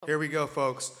Here we go,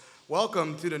 folks.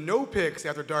 Welcome to the No Picks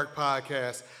After Dark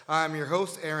podcast. I'm your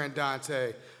host, Aaron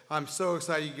Dante. I'm so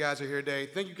excited you guys are here today.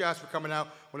 Thank you guys for coming out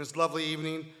on this lovely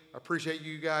evening. I appreciate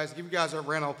you guys. Give you guys a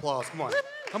round of applause. Come on.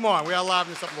 Come on. We gotta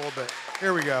liven this up a little bit.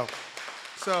 Here we go.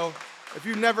 So, if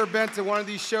you've never been to one of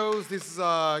these shows, this is,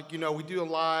 we do a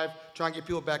live, try and get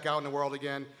people back out in the world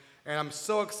again. And I'm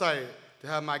so excited to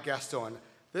have my guest on.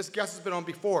 This guest has been on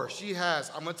before. She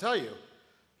has, I'm gonna tell you,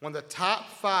 one of the top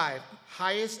 5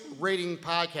 highest rating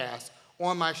podcasts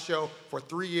on my show for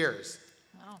 3 years.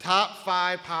 Wow. Top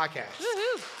 5 podcasts.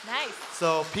 Woohoo! Nice.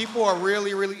 So people are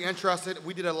really, really interested.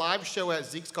 We did a live show at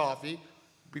Zeke's Coffee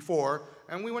before,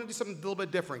 and we want to do something a little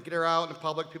bit different. Get her out in the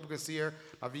public. People can see her.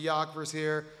 My videographer's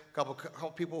here. A couple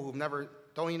people who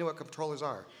don't even know what controllers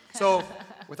are. So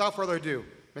without further ado,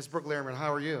 Ms. Brooke Lehrman,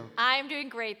 how are you? I'm doing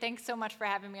great. Thanks so much for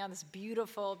having me on this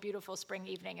beautiful, beautiful spring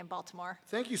evening in Baltimore.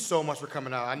 Thank you so much for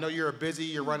coming out. I know you're busy,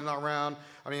 you're running around.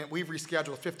 I mean, we've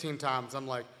rescheduled 15 times. I'm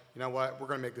like, you know what? We're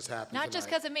going to make this happen Not tonight. just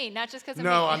because of me. Not just because of me.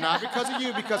 No, not because of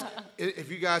you, because if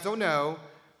you guys don't know,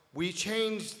 we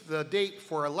changed the date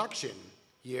for election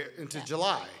year into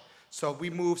July. So we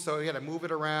had to move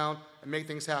it around and make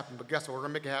things happen. But guess what? We're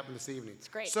going to make it happen this evening. It's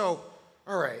great. So,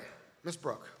 all right, Ms.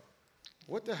 Brooke.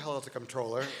 What the hell is a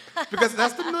controller? Because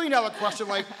that's the $1 million question.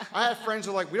 Like, I have friends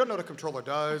who are like, we don't know what a controller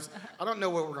does. I don't know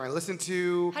what we're going to listen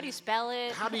to. How do you spell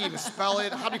it? How do you even spell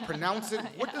it? How do you pronounce it?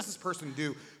 What does this person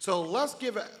do? So let's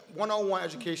give a 101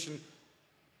 education.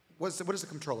 What does a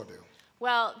controller do?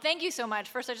 Well, thank you so much.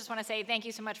 First, I just want to say thank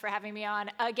you so much for having me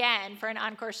on again for an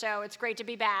encore show. It's great to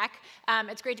be back.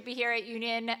 It's great to be here at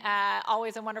Union.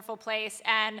 Always a wonderful place.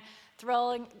 And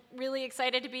really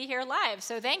excited to be here live.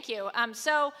 So thank you.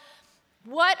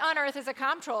 What on earth is a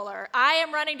comptroller? I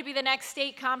am running to be the next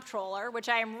state comptroller, which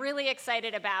I am really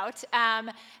excited about.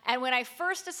 And when I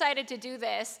first decided to do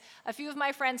this, a few of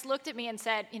my friends looked at me and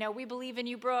said, we believe in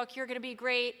you, Brooke. You're going to be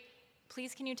great.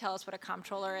 Please, can you tell us what a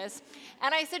comptroller is?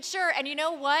 And I said, sure. And you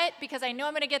know what? Because I know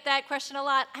I'm going to get that question a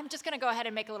lot, I'm just going to go ahead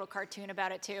and make a little cartoon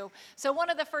about it, too. So one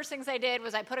of the first things I did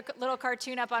was I put a little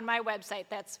cartoon up on my website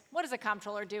that's, what does a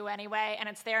comptroller do anyway? And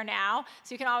it's there now.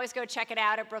 So you can always go check it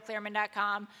out at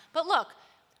brookelehrman.com. But look,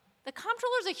 the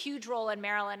comptroller is a huge role in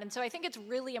Maryland, and so I think it's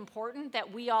really important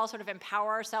that we all sort of empower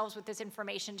ourselves with this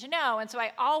information to know. And so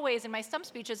I always, in my stump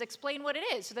speeches, explain what it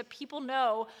is so that people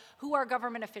know who our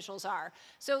government officials are.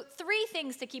 So 3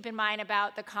 things to keep in mind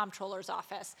about the comptroller's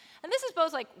office. And this is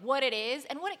both like what it is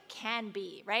and what it can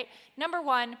be, right? Number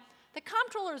 1, the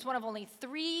comptroller is one of only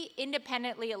 3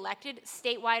 independently elected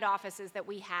statewide offices that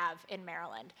we have in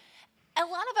Maryland. A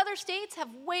lot of other states have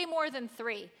way more than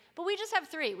 3, but we just have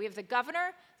 3. We have the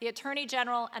governor, the attorney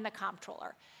general, and the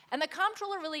comptroller. And the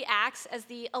comptroller really acts as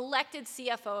the elected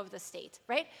CFO of the state,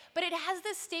 right? But it has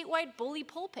this statewide bully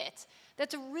pulpit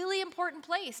that's a really important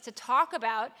place to talk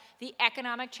about the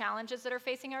economic challenges that are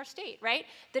facing our state, right?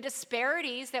 The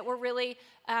disparities that were really,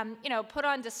 put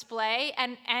on display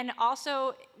and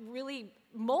also really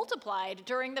multiplied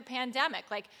during the pandemic,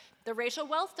 like the racial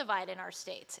wealth divide in our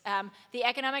state, the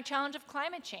economic challenge of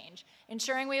climate change,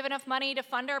 ensuring we have enough money to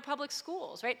fund our public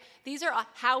schools, right? These are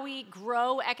how we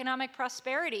grow economic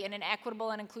prosperity in an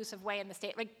equitable and inclusive way in the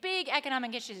state, like big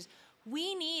economic issues.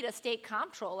 We need a state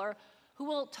comptroller who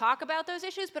will talk about those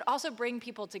issues, but also bring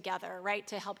people together, right,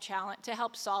 to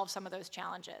help solve some of those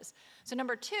challenges. So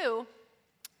number 2,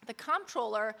 the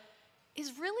comptroller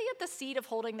is really at the seat of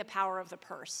holding the power of the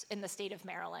purse in the state of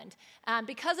Maryland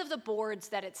because of the boards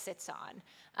that it sits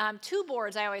on. 2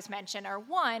 boards I always mention are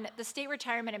 1, the State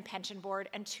Retirement and Pension Board,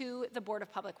 and 2, the Board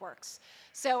of Public Works.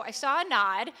 So I saw a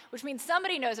nod, which means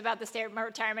somebody knows about the State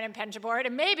Retirement and Pension Board,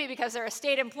 and maybe because they're a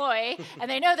state employee and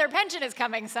they know their pension is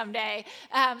coming someday.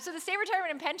 So the State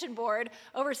Retirement and Pension Board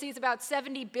oversees about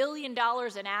 $70 billion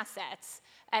in assets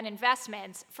and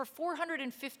investments for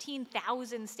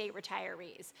 415,000 state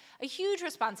retirees. A huge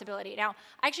responsibility. Now,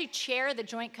 I actually chair the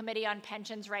Joint Committee on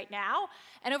Pensions right now,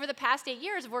 and over the past 8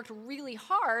 years, I've worked really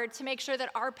hard to make sure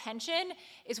that our pension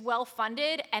is well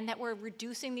funded and that we're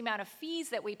reducing the amount of fees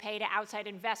that we pay to outside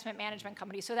investment management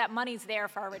companies so that money's there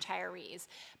for our retirees.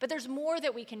 But there's more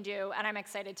that we can do, and I'm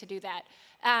excited to do that.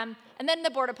 And then the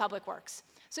Board of Public Works.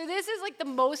 So this is like the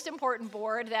most important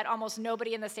board that almost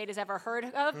nobody in the state has ever heard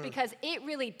of because it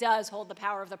really does hold the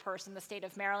power of the purse in the state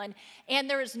of Maryland. And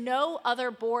there is no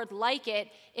other board like it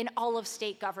in all of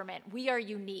state government. We are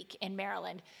unique in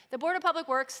Maryland. The Board of Public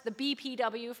Works, the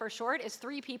BPW for short, is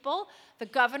 3 people: the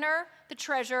governor, the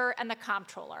treasurer, and the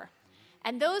comptroller.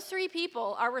 And those 3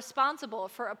 people are responsible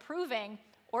for approving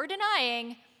or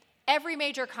denying every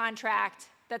major contract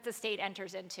that the state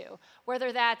enters into,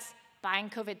 whether that's buying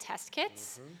COVID test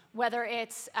kits, whether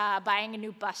it's buying a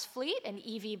new bus fleet, an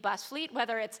EV bus fleet,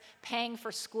 whether it's paying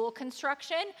for school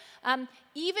construction,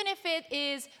 even if it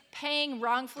is paying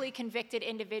wrongfully convicted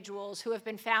individuals who have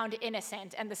been found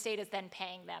innocent and the state is then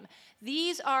paying them.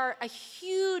 These are a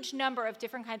huge number of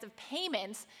different kinds of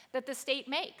payments that the state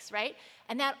makes, right?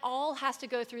 And that all has to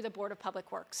go through the Board of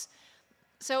Public Works.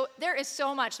 So there is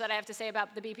so much that I have to say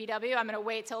about the BPW. I'm going to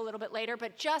wait till a little bit later,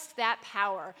 but just that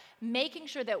power, making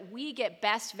sure that we get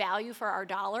best value for our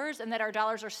dollars and that our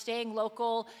dollars are staying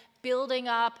local, building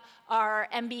up our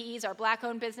MBEs, our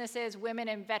Black-owned businesses, women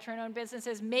and veteran-owned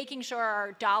businesses, making sure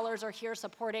our dollars are here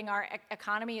supporting our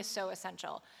economy is so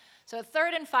essential. So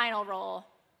third and final role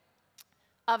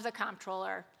of the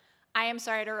comptroller, I am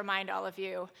sorry to remind all of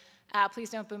you, please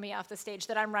don't boo me off the stage,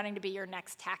 that I'm running to be your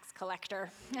next tax collector.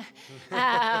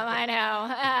 I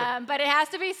know, but it has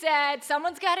to be said.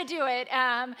 Someone's got to do it.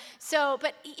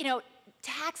 But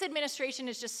tax administration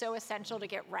is just so essential to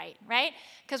get right?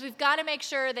 Because we've got to make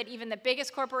sure that even the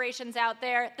biggest corporations out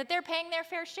there, that they're paying their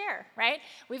fair share, right?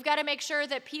 We've got to make sure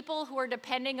that people who are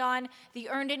depending on the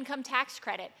earned income tax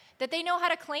credit, that they know how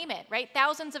to claim it, right?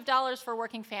 Thousands of dollars for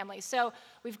working families. So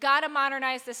we've got to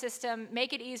modernize the system,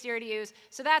 make it easier to use.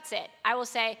 So that's it. I will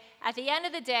say, at the end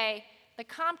of the day, the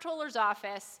comptroller's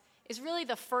office is really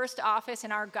the first office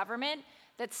in our government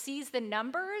that sees the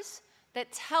numbers,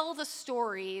 that tell the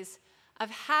stories of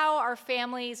how our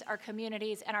families, our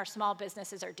communities, and our small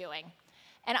businesses are doing.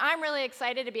 And I'm really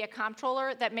excited to be a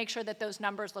comptroller that makes sure that those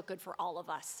numbers look good for all of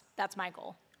us. That's my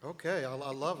goal. Okay, I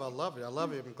love it.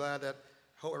 I'm glad that,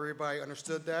 hope everybody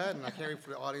understood that, and I can't wait for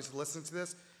the audience to listen to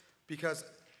this, because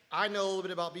I know a little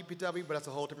bit about BPW, but that's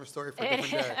a whole different story for a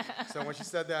different day. So when she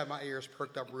said that, my ears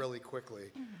perked up really quickly.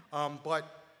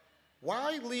 But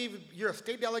why leave? You're a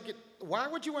state delegate. Why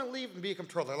would you want to leave and be a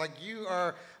comptroller? Like, you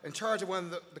are in charge of one of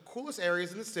the coolest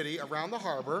areas in the city, around the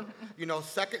harbor.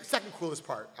 Second coolest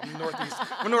part. I'm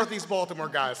a Northeast Baltimore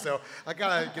guy, so I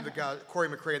gotta give the guy Corey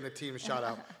McCray and the team a shout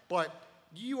out. But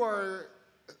you are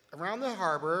around the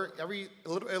harbor,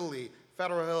 Little Italy,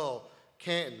 Federal Hill,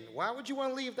 Canton. Why would you want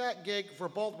to leave that gig for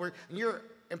Baltimore? And you're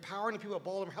empowering the people of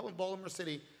Baltimore, helping Baltimore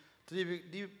City to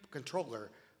be controller.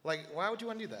 Like, why would you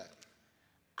want to do that?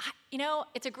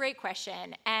 It's a great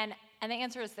question, and the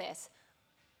answer is this.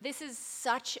 This is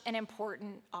such an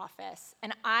important office,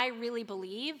 and I really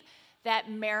believe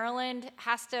that Maryland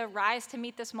has to rise to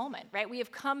meet this moment, right? We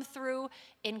have come through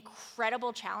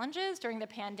incredible challenges during the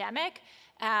pandemic,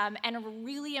 and a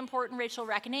really important racial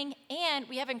reckoning, and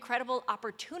we have incredible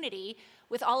opportunity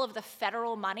with all of the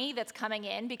federal money that's coming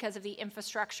in because of the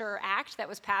Infrastructure Act that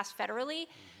was passed federally.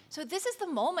 So this is the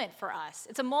moment for us.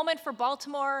 It's a moment for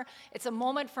Baltimore, it's a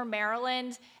moment for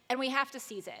Maryland, and we have to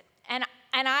seize it.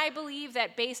 And I believe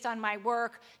that based on my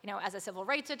work, as a civil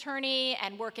rights attorney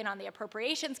and working on the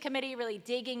Appropriations Committee, really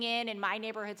digging in my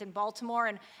neighborhoods in Baltimore,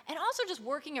 and also just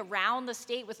working around the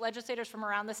state with legislators from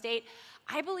around the state,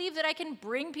 I believe that I can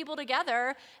bring people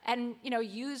together and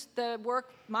use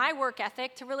my work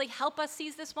ethic to really help us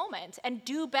seize this moment and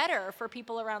do better for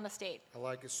people around the state. I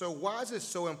like it. So why is it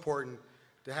so important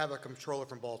to have a comptroller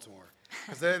from Baltimore?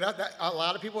 Because a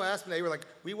lot of people asked me, they were like,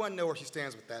 we want to know where she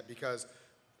stands with that, because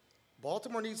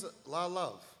Baltimore needs a lot of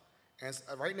love. And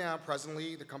right now,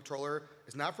 presently, the comptroller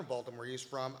is not from Baltimore. He's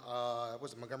from,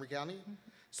 Montgomery County? Mm-hmm.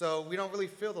 So we don't really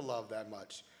feel the love that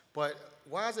much. But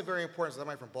why is it very important that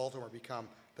somebody from Baltimore become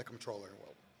the comptroller?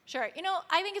 Sure.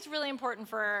 I think it's really important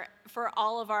for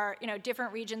all of our,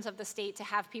 different regions of the state to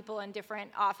have people in different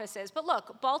offices. But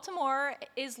look, Baltimore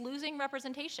is losing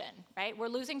representation, right? We're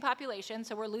losing population,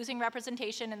 so we're losing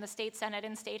representation in the state Senate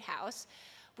and state House,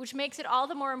 which makes it all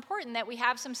the more important that we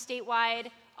have some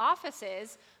statewide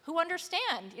offices who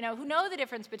understand, who know the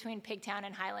difference between Pigtown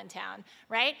and Highlandtown,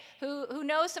 right? Who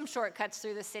know some shortcuts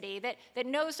through the city, that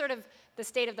knows sort of the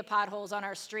state of the potholes on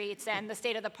our streets and the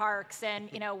state of the parks and,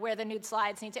 where the nude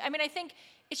slides need to. I think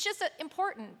it's just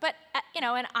important. But,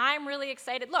 and I'm really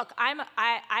excited. Look,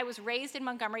 I was raised in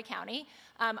Montgomery County.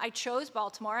 I chose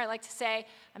Baltimore. I like to say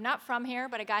I'm not from here,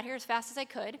 but I got here as fast as I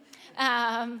could.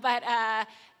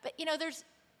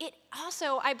 It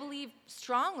also, I believe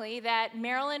strongly that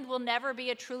Maryland will never be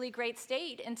a truly great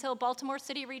state until Baltimore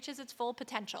City reaches its full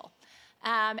potential.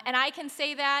 And I can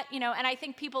say that, and I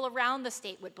think people around the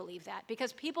state would believe that,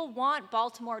 because people want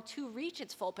Baltimore to reach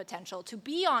its full potential, to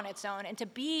be on its own, and to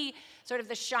be sort of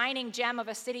the shining gem of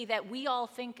a city that we all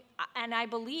think, and I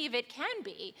believe it can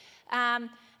be. And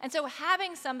so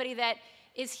having somebody that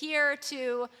is here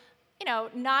to,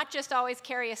 not just always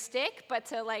carry a stick, but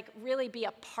to really be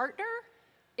a partner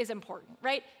is important,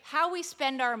 right? How we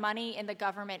spend our money in the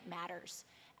government matters.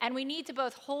 And we need to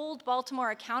both hold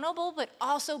Baltimore accountable, but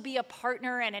also be a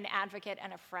partner and an advocate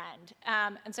and a friend.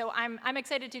 And so I'm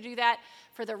excited to do that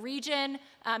for the region,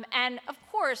 and of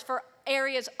course for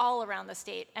areas all around the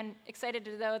state, and excited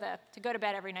to go to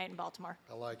bed every night in Baltimore.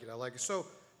 I like it. So,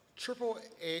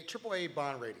 AAA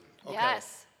bond rating. Okay.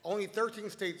 Yes. Only 13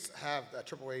 states have that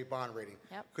AAA bond rating.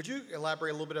 Yep. Could you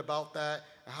elaborate a little bit about that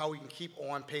and how we can keep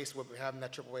on pace with having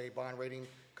that AAA bond rating?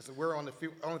 Because we're on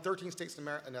only 13 states in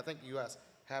America, and I think the U.S.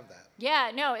 have that. Yeah,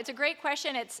 no, it's a great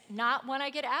question. It's not one I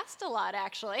get asked a lot,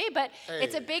 actually, but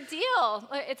It's a big deal.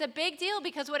 It's a big deal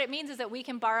because what it means is that we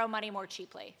can borrow money more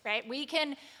cheaply, right?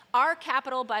 Our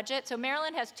capital budget, so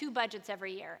Maryland has two budgets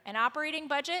every year, an operating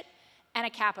budget and a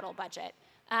capital budget.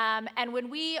 And when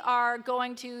we are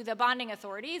going to the bonding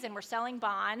authorities and we're selling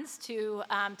bonds to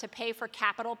pay for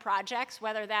capital projects,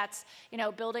 whether that's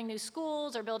building new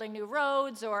schools or building new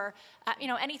roads or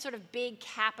any sort of big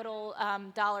capital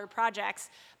dollar projects,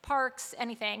 parks,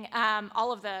 anything,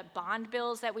 all of the bond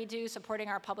bills that we do supporting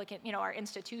our public, our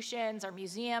institutions, our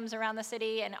museums around the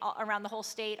city and around the whole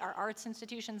state, our arts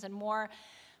institutions and more.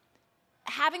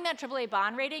 Having that AAA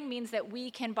bond rating means that we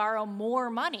can borrow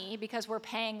more money because we're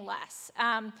paying less.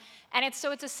 And it's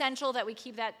essential that we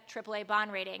keep that AAA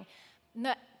bond rating.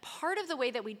 Part of the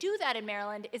way that we do that in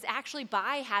Maryland is actually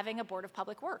by having a Board of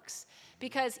Public Works.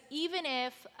 Because even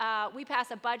if we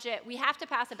pass a budget, we have to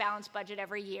pass a balanced budget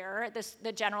every year,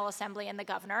 the General Assembly and the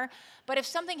governor. But if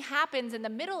something happens in the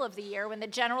middle of the year when the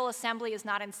General Assembly is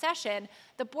not in session,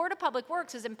 the Board of Public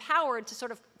Works is empowered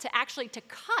to actually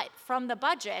cut from the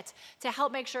budget to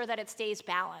help make sure that it stays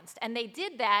balanced. And they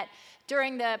did that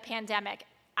during the pandemic.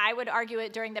 I would argue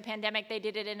it during the pandemic, they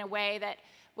did it in a way that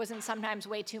wasn't sometimes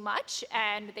way too much,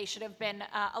 and they should have been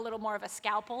a little more of a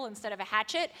scalpel instead of a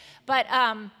hatchet. But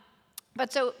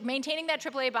so maintaining that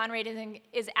AAA bond rating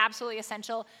is absolutely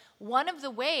essential. One of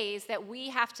the ways that we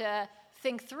have to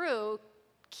think through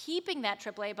keeping that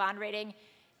AAA bond rating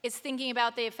is thinking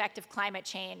about the effect of climate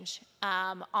change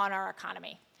on our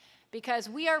economy. Because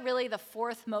we are really the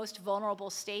fourth most vulnerable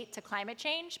state to climate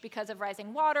change because of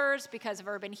rising waters, because of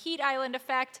urban heat island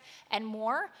effect, and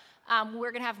more.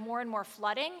 We're going to have more and more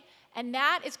flooding, and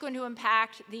that is going to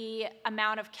impact the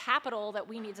amount of capital that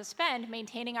we need to spend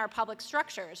maintaining our public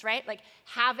structures, right? Like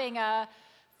having a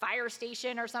fire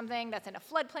station or something that's in a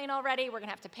floodplain already, we're going to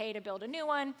have to pay to build a new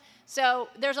one. So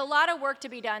there's a lot of work to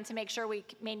be done to make sure we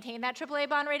maintain that AAA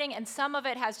bond rating, and some of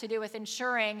it has to do with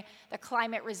ensuring the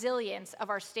climate resilience of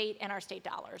our state and our state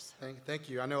dollars. Thank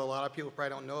you. I know a lot of people probably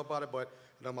don't know about it, but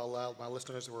I know my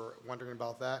listeners were wondering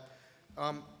about that.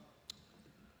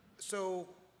 So,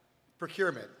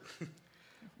 procurement.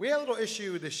 We had a little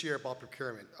issue this year about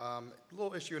procurement. A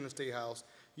little issue in the State House.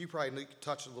 You probably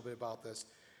touched a little bit about this.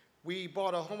 We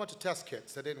bought a whole bunch of test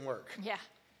kits that didn't work. Yeah.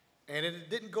 And it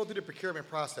didn't go through the procurement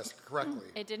process correctly.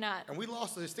 It did not. And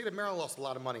the state of Maryland lost a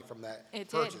lot of money from that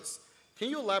purchase. Did. Can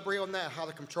you elaborate on that, how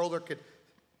the comptroller could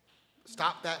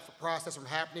stop that process from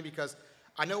happening? Because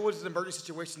I know it was an emergency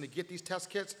situation to get these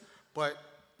test kits, but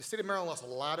the state of Maryland lost a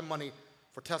lot of money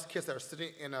for test kits that are sitting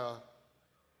in a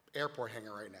airport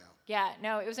hangar right now. Yeah,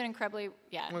 no, it was an incredibly,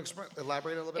 yeah. Want to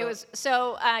elaborate a little bit? It was,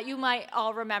 you might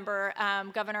all remember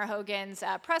Governor Hogan's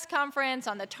press conference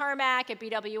on the tarmac at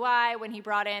BWI when he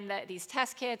brought in these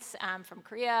test kits from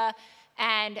Korea.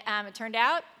 And it turned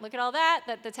out, look at all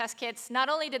that the test kits, not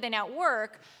only did they not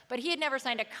work, but he had never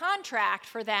signed a contract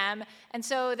for them. And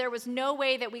so there was no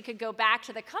way that we could go back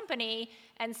to the company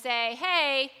and say,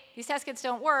 hey, these test kits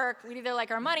don't work. We'd either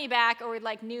like our money back or we'd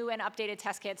like new and updated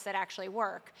test kits that actually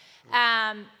work.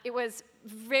 It was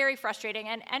very frustrating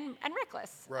and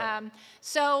reckless. Right.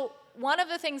 So one of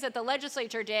the things that the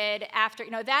legislature did after,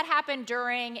 that happened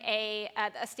during a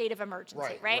state of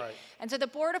emergency, right? And so the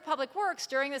Board of Public Works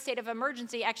during the state of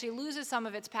emergency actually loses some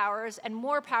of its powers and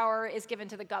more power is given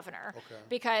to the governor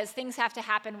because things have to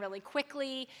happen really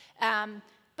quickly.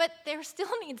 But there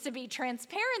still needs to be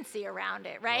transparency around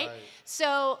it, right?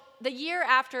 So the year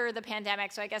after the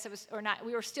pandemic, so I guess it was, or not,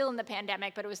 we were still in the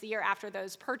pandemic, but it was the year after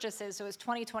those purchases, so it was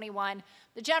 2021,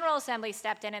 the General Assembly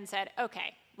stepped in and said,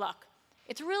 okay, look,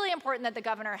 it's really important that the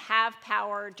governor have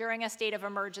power during a state of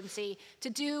emergency to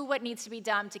do what needs to be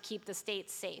done to keep the state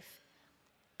safe.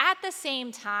 At the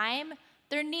same time,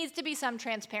 there needs to be some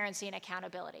transparency and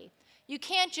accountability. You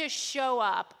can't just show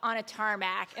up on a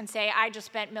tarmac and say, I just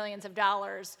spent millions of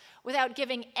dollars without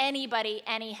giving anybody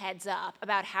any heads up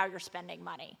about how you're spending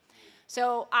money.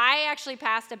 So I actually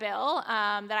passed a bill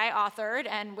that I authored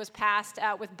and was passed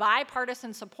with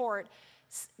bipartisan support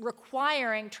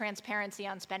requiring transparency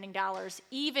on spending dollars,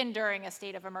 even during a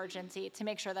state of emergency, to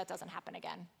make sure that doesn't happen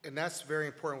again. And that's very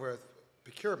important with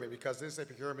procurement, because this is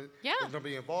procurement, Yeah. there's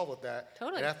nobody involved with that.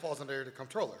 Totally. And that falls under the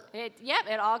controller.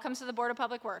 It all comes to the Board of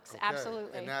Public Works. Okay.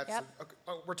 Absolutely. And that's, Yep.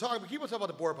 we keep on talking about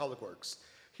the Board of Public Works.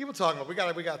 Keep on talking about,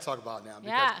 we got to talk about it now.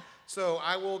 Because, Yeah. So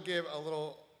I will give a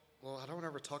little, well, I don't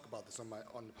ever talk about this on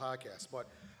the podcast, but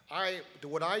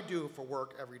what I do for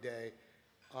work every day,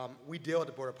 we deal with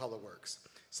the Board of Public Works.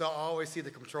 So I always see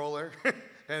the controller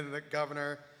and the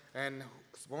governor and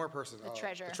one more person. The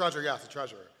treasurer. The treasurer, yes, the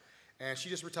treasurer. And she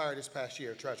just retired this past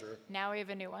year, treasurer. Now we have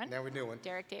a new one. Now we have a new one.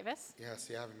 Derek Davis.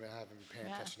 Yes, I haven't been paying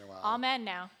Yeah. attention in a while. All men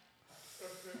now.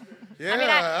 Yeah, I mean,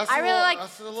 that's I a really little, like,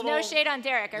 that's a little, no shade on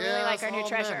Derek. I really like that's our new all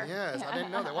treasurer. men. Yes, I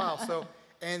didn't know that. Wow. So,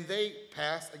 and they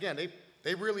passed, again,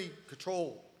 they really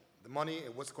control the money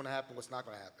and what's going to happen, what's not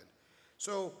going to happen.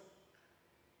 So,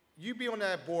 you be on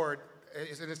that board, and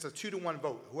it's a 2-to-1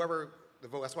 vote. Whoever the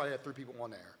vote, that's why they have 3 people on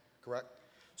there, correct?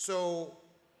 So,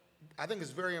 I think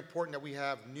it's very important that we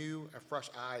have new and fresh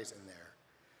eyes in there.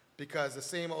 Because the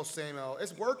same old,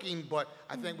 it's working, but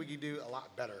I think we could do a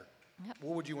lot better. Yep.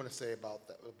 What would you want to say about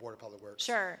the Board of Public Works?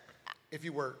 Sure. If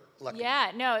you were elected.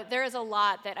 Yeah, no, there is a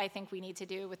lot that I think we need to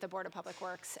do with the Board of Public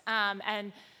Works.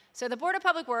 And so the Board of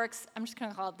Public Works, I'm just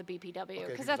going to call it the BPW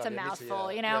because that's a BPW,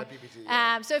 mouthful, yeah. you know? Yeah, BPT,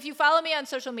 yeah. So if you follow me on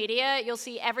social media, you'll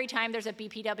see every time there's a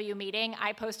BPW meeting,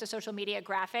 I post a social media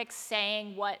graphic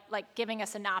saying giving a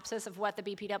synopsis of what the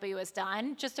BPW has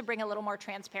done, just to bring a little more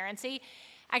transparency.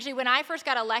 Actually, when I first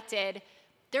got elected,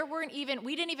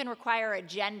 we didn't even require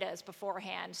agendas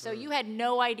beforehand. So you had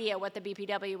no idea what the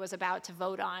BPW was about to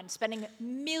vote on, spending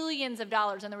millions of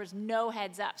dollars, and there was no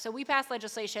heads up. So we passed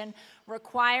legislation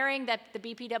requiring that the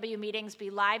BPW meetings be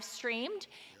live streamed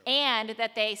and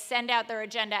that they send out their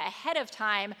agenda ahead of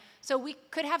time so we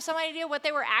could have some idea what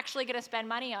they were actually going to spend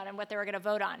money on and what they were going to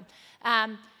vote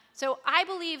on. So I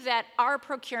believe that our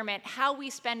procurement, how we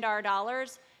spend our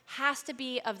dollars, has to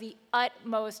be of the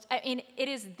utmost, it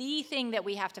is the thing that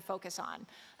we have to focus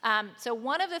on. So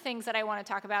one of the things that I want to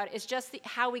talk about is just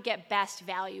how we get best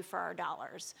value for our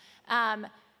dollars.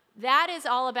 That is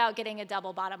all about getting a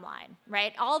double bottom line,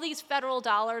 right? All these federal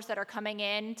dollars that are coming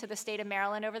in to the state of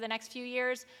Maryland over the next few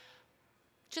years,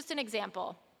 just an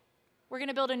example. We're going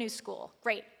to build a new school.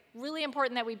 Great. Really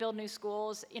important that we build new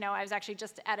schools. You know, I was actually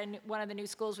just at one of the new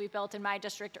schools we built in my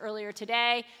district earlier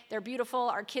today. They're beautiful.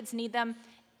 Our kids need them.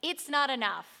 It's not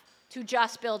enough to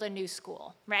just build a new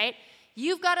school, right?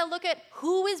 You've got to look at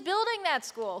who is building that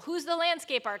school. Who's the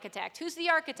landscape architect? Who's the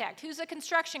architect? Who's the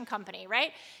construction company,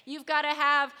 right? You've got to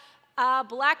have a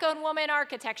Black-owned woman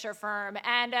architecture firm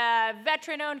and a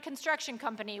veteran-owned construction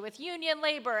company with union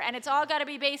labor, and it's all got to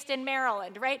be based in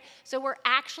Maryland, right? So we're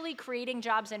actually creating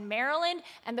jobs in Maryland,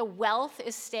 and the wealth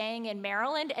is staying in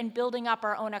Maryland and building up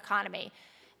our own economy.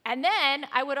 And then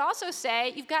I would also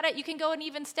say you can go an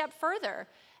even step further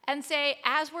and say,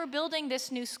 as we're building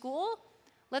this new school,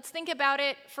 let's think about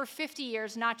it for 50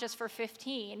 years, not just for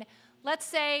 15.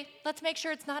 Let's make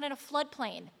sure it's not in a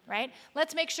floodplain, right?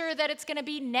 Let's make sure that it's going to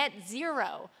be net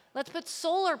zero. Let's put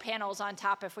solar panels on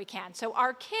top if we can. So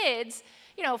our kids,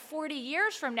 40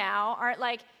 years from now aren't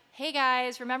like, hey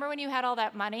guys, remember when you had all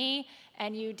that money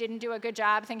and you didn't do a good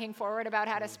job thinking forward about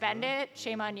how to spend it?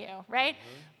 Shame on you, right?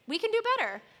 We can do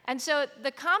better. And so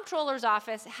the comptroller's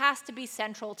office has to be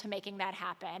central to making that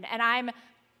happen. And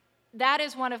that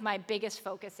is one of my biggest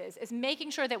focuses, is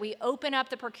making sure that we open up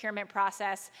the procurement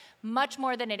process much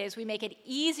more than it is. We make it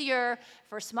easier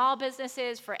for small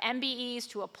businesses, for MBEs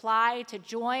to apply, to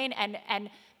join, and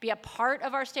be a part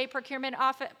of our state procurement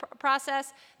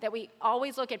process, that we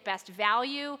always look at best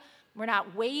value. We're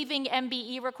not waiving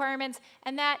MBE requirements,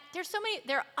 and that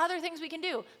there are other things we can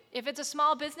do. If it's a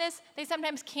small business, they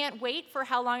sometimes can't wait for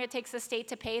how long it takes the state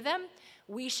to pay them.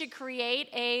 We should create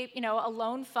a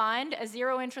loan fund, a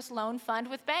zero-interest loan fund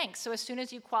with banks. So as soon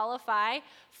as you qualify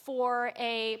for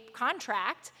a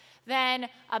contract, then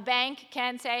a bank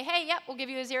can say, hey, yep, we'll give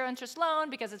you a zero-interest loan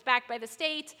because it's backed by the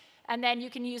state, and then you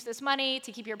can use this money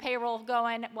to keep your payroll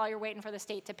going while you're waiting for the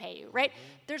state to pay you, right?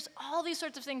 There's all these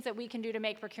sorts of things that we can do to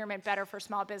make procurement better for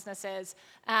small businesses,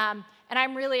 and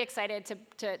I'm really excited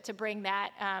to bring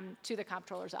that to the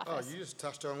comptroller's office. Oh, you just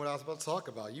touched on what I was about to talk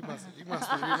about. You must be reading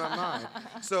my mind.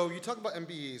 So you talk about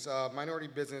MBEs, Minority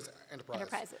Business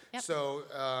Enterprise. Yep. So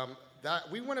that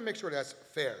we want to make sure that's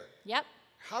fair. Yep.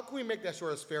 How can we make that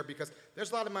sure it's fair? Because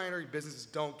there's a lot of minority businesses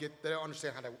they don't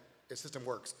understand how the system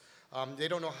works. They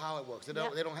don't know how it works. They're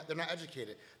not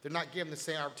educated. They're not given the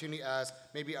same opportunity as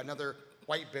maybe another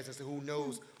white business who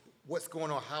knows what's going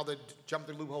on, how to jump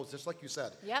through loopholes, just like you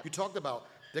said. Yep. You talked about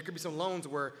there could be some loans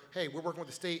where, hey, we're working with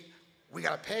the state, we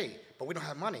got to pay, but we don't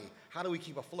have money. How do we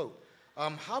keep afloat?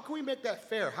 How can we make that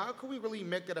fair? How can we really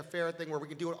make that a fair thing where we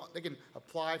can do it? They can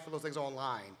apply for those things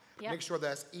online. Yep. Make sure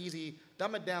that's easy.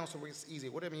 Dumb it down so it's easy.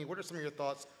 What are some of your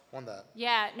thoughts on that?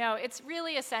 Yeah, no, it's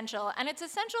really essential. And it's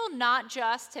essential not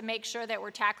just to make sure that we're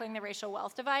tackling the racial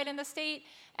wealth divide in the state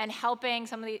and helping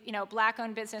some of the,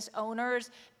 Black-owned business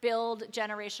owners build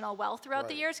generational wealth throughout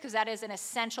the years, because that is an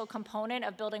essential component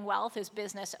of building wealth is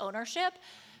business ownership.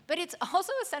 But it's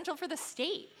also essential for the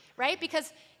state, right?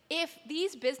 Because if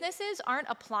these businesses aren't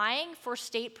applying for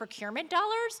state procurement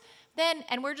dollars,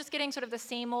 and we're just getting sort of the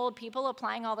same old people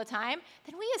applying all the time,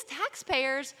 then we as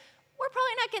taxpayers, we're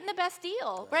probably not getting the best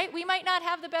deal, right? We might not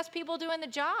have the best people doing the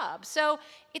job. So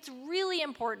it's really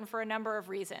important for a number of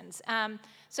reasons.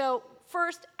 So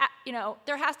first,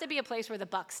 there has to be a place where the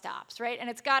buck stops, right? And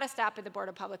it's got to stop at the Board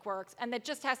of Public Works, and there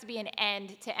just has to be an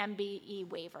end to MBE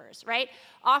waivers, right?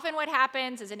 Often what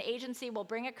happens is an agency will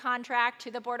bring a contract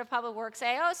to the Board of Public Works,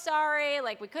 say, oh, sorry,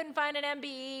 we couldn't find an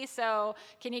MBE, so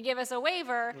can you give us a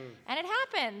waiver? And it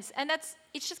happens, and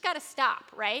it's just got to stop,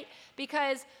 right?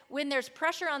 Because when there's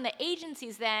pressure on the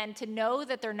agencies then to know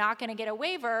that they're not going to get a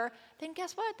waiver, then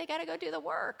guess what? They got to go do the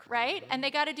work, right? And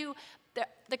they got to do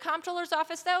the comptroller's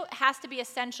office, though, has to be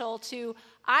essential to,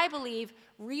 I believe,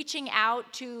 reaching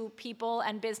out to people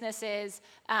and businesses,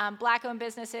 Black-owned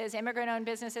businesses, immigrant-owned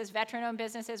businesses, veteran-owned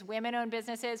businesses, women-owned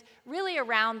businesses, really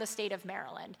around the state of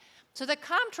Maryland. So the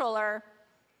comptroller,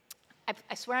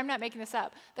 I swear I'm not making this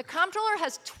up, the comptroller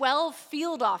has 12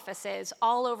 field offices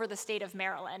all over the state of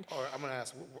Maryland. Oh, I'm going to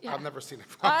ask, I've never seen a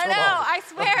I comptroller know, office. I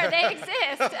swear, they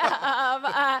exist.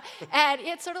 And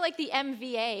it's sort of like the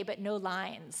MVA, but no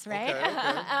lines, right?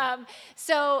 Okay.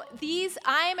 So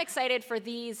I'm excited for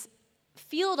these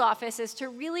field offices to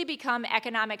really become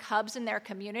economic hubs in their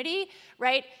community,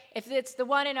 right? If it's the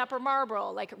one in Upper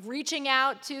Marlboro, reaching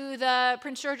out to the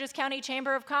Prince George's County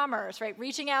Chamber of Commerce, right?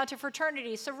 Reaching out to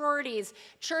fraternities, sororities,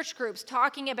 church groups,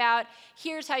 talking about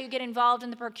here's how you get involved in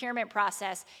the procurement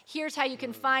process. Here's how you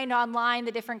can find online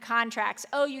the different contracts.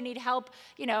 Oh, you need help,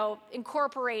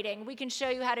 incorporating. We can show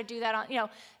you how to do that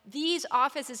these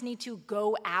offices need to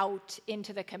go out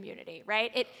into the community,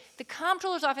 right? The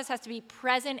comptroller's office has to be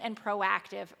present and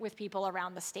proactive with people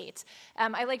around the states.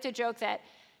 I like to joke that,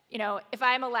 if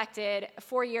I'm elected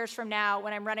 4 years from now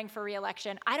when I'm running for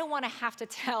re-election, I don't want to have to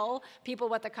tell people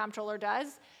what the comptroller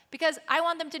does, because I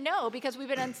want them to know, because we've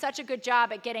done such a good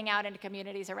job at getting out into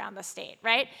communities around the state,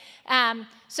 right?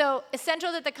 So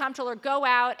essential that the comptroller go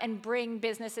out and bring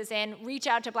businesses in, reach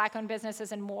out to Black-owned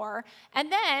businesses and more, and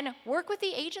then work with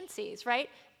the agencies, right?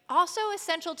 Also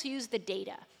essential to use the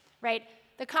data, right?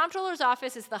 The comptroller's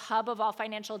office is the hub of all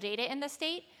financial data in the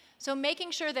state. So making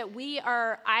sure that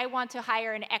I want to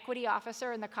hire an equity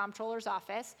officer in the comptroller's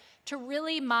office to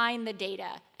really mine the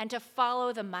data and to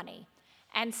follow the money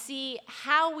and see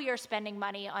how we are spending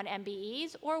money on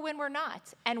MBEs or when we're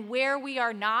not. And where we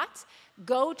are not,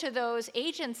 go to those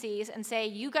agencies and say,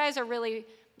 you guys are really,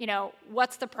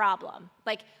 what's the problem?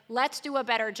 Let's do a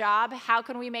better job. How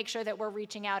can we make sure that we're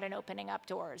reaching out and opening up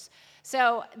doors?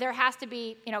 So there has to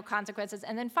be, consequences.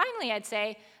 And then finally, I'd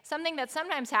say something that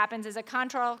sometimes happens is a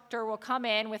contractor will come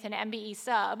in with an MBE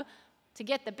sub to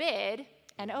get the bid,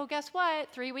 and guess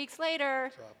what? 3 weeks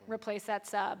later, replace that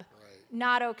sub. Right.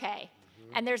 Not okay.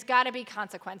 And there's got to be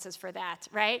consequences for that,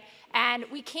 right? And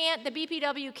the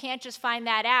BPW can't just find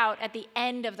that out at the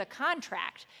end of the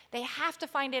contract. They have to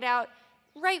find it out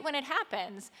right when it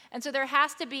happens. And so there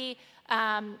has to be,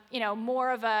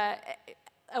 more of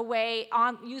a way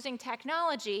on using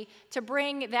technology to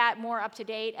bring that more up to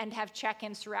date and have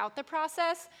check-ins throughout the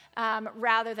process,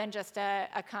 rather than just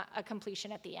a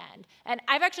completion at the end. And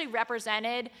I've actually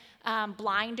represented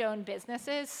blind-owned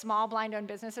businesses, small blind-owned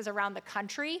businesses around the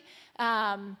country,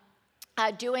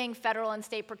 doing federal and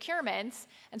state procurements.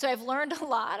 And so I've learned a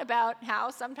lot about how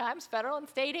sometimes federal and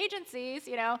state agencies,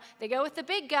 they go with the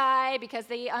big guy because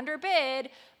they underbid,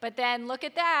 but then look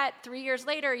at that, 3 years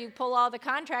later, you pull all the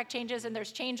contract changes and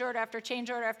there's change order after change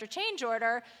order after change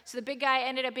order. So the big guy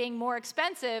ended up being more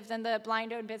expensive than the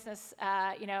blind-owned business,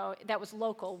 that was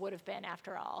local would have been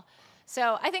after all.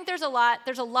 So I think there's a lot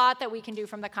that we can do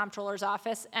from the comptroller's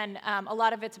office, and a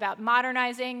lot of it's about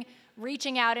modernizing,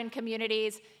 reaching out in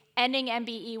communities, ending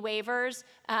MBE waivers,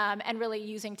 and really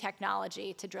using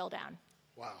technology to drill down.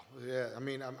 Wow. Yeah.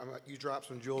 You dropped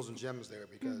some jewels and gems there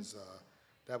because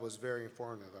that was very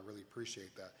informative. I really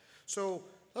appreciate that. So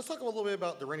let's talk a little bit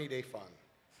about the rainy day fund.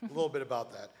 A little bit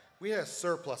about that. We had a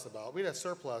surplus.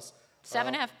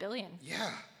 $7.5 billion. Yeah,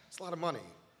 it's a lot of money.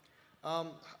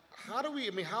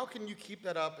 How can you keep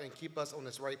that up and keep us on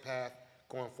this right path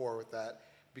going forward with that?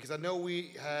 Because I know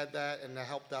we had that and that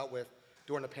helped out with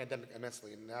during the pandemic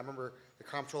immensely. And I remember the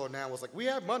comptroller now was like, we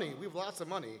have money, we have lots of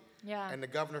money. Yeah. And the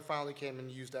governor finally came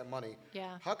and used that money.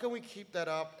 Yeah. How can we keep that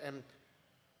up? And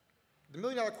the $1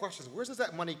 million question is,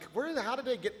 how did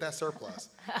they get that surplus?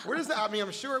 Where does that, I mean,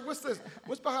 I'm sure,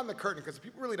 what's behind the curtain? Because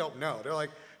people really don't know. They're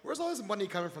like, where's all this money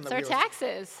coming from? It's our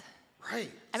taxes.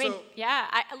 Right. I mean, yeah.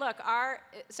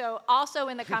 So also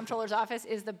in the comptroller's office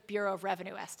is the Bureau of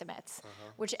Revenue Estimates,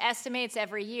 which estimates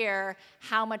every year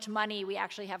how much money we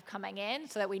actually have coming in,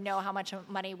 so that we know how much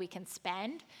money we can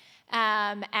spend.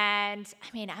 And I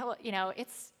mean,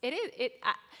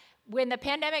 when the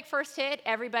pandemic first hit,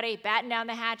 everybody battened down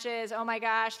the hatches. Oh my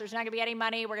gosh, there's not going to be any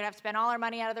money. We're going to have to spend all our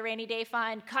money out of the rainy day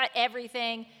fund, cut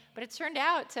everything. But it's turned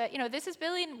out to, this has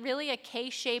been really a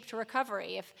K-shaped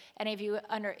recovery. If any of you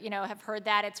have heard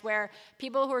that, it's where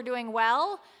people who are doing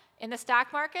well in the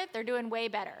stock market, they're doing way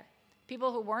better.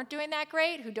 People who weren't doing that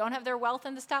great, who don't have their wealth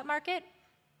in the stock market,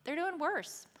 they're doing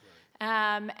worse.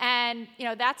 And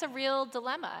that's a real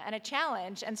dilemma and a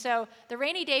challenge. And so the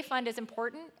rainy day fund is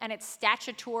important, and it's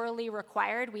statutorily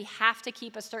required. We have to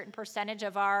keep a certain percentage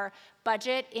of our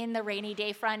budget in the rainy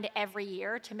day fund every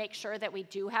year to make sure that we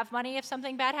do have money if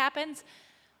something bad happens.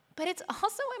 But it's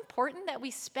also important that we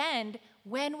spend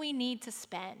when we need to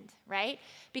spend, right?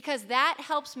 Because that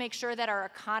helps make sure that our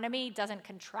economy doesn't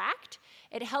contract.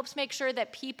 It helps make sure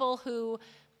that people who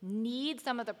need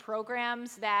some of the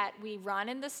programs that we run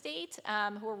in the state,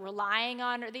 who are relying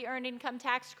on the earned income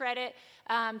tax credit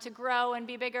to grow and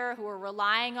be bigger, who are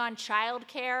relying on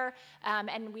childcare,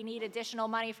 and we need additional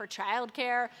money for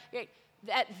childcare,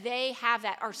 that they have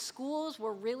that. Our schools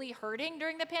were really hurting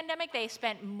during the pandemic. They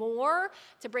spent more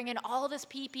to bring in all this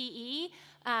PPE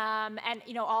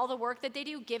and all the work that they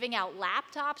do, giving out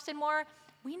laptops and more.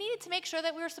 We needed to make sure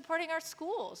that we were supporting our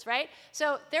schools, right?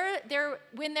 So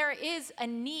when there is a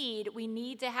need, we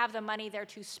need to have the money there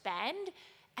to spend,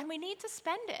 and we need to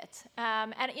spend it.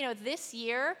 This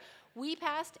year, we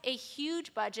passed a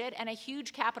huge budget and a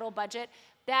huge capital budget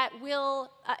that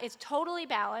is totally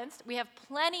balanced. We have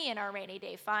plenty in our rainy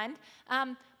day fund,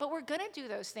 but we're going to do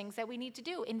those things that we need to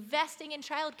do. Investing in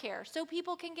childcare so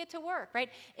people can get to work, right?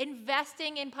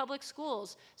 Investing in public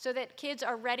schools so that kids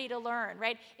are ready to learn,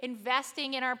 right?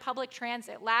 Investing in our public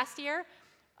transit. Last year,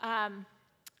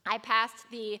 I passed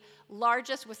the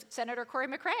largest, with Senator Cory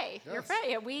McRae, your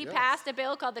friend. We passed a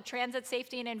bill called the Transit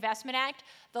Safety and Investment Act,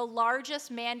 the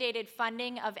largest mandated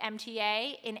funding of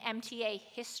MTA in MTA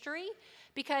history,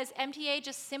 because MTA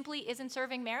just simply isn't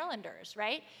serving Marylanders,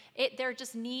 right? There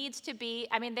just needs to be,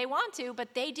 they want to,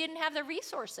 but they didn't have the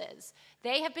resources.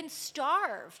 They have been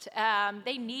starved.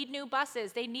 They need new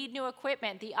buses. They need new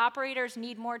equipment. The operators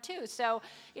need more too. So,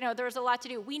 there's a lot to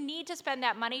do. We need to spend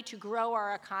that money to grow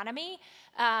our economy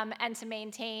and to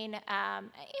maintain,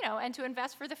 and to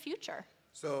invest for the future.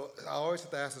 So I always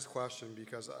have to ask this question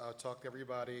because I talk to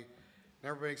everybody, and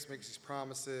everybody makes these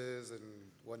promises and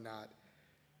whatnot.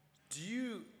 Do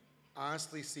you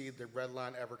honestly see the red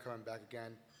line ever coming back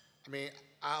again?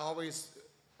 I always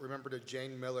remember the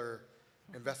Jane Miller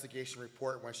investigation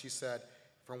report when she said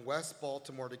from West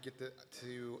Baltimore to get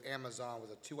to Amazon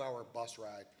was a 2-hour bus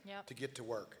ride to get to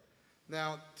work.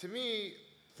 Now, to me,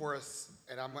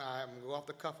 and I'm going to go off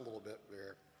the cuff a little bit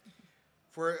here,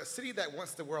 for a city that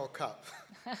wants the World Cup,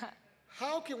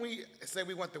 how can we say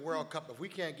we want the World Cup if we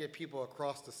can't get people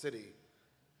across the city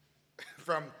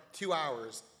from 2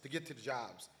 hours to get to the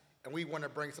jobs, and we want to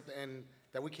bring something in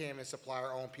that we can't even supply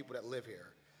our own people that live here?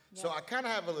 So I kind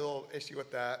of have a little issue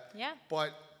with that. Yeah.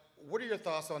 But what are your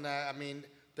thoughts on that?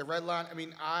 The red line,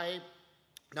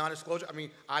 non-disclosure,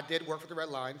 I did work for the red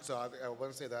line, so I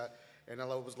wouldn't say that. And there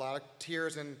was a lot of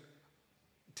tears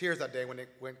that day when it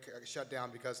went shut down,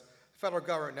 because the federal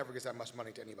government never gives that much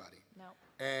money to anybody. No.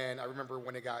 And I remember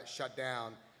when it got shut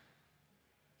down,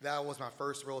 that was my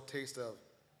first real taste of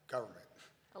government.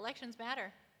 Elections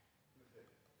matter.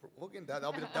 We'll get into that.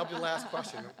 That'll be the last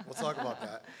question. We'll talk about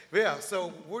that. But yeah, so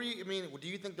what do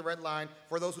you think the red line,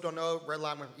 for those who don't know, red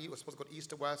line was supposed to go east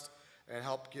to west and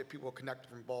help get people connected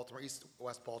from Baltimore, east to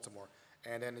west Baltimore.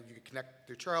 And then you can connect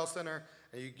through Charles Center,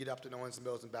 and you can get up to Owens and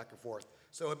Mills and back and forth.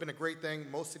 So it's been a great thing.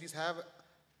 Most cities have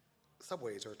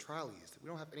subways or trolleys. We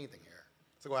don't have anything here.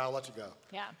 So I'll let you go.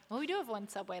 Yeah. Well, we do have one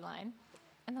subway line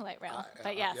and the light rail,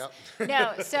 but yes. Yep.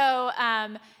 No, so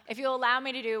if you'll allow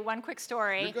me to do one quick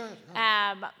story. You're good.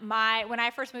 No. When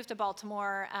I first moved to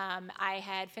Baltimore, I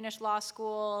had finished law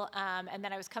school, and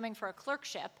then I was coming for a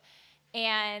clerkship,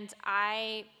 and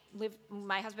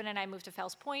my husband and I moved to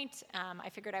Fells Point. I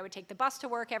figured I would take the bus to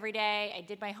work every day. I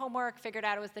did my homework, figured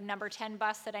out it was the number 10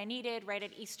 bus that I needed right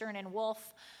at Eastern and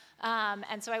Wolf.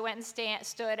 And so I went and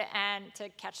stood to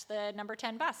catch the number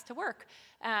 10 bus to work.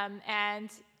 And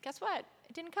guess what?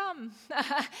 it didn't come.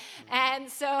 And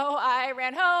so I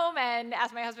ran home and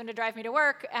asked my husband to drive me to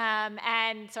work,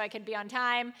 and so I could be on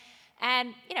time.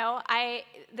 And,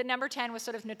 the number 10 was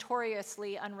sort of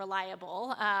notoriously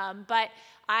unreliable, but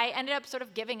I ended up sort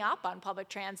of giving up on public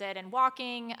transit and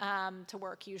walking to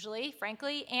work usually,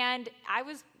 frankly, and I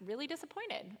was really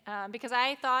disappointed because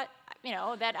I thought,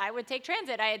 that I would take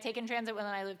transit. I had taken transit when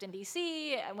I lived in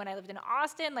D.C., when I lived in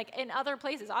Austin, like in other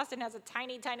places. Austin has a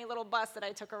tiny, tiny little bus that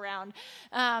I took around.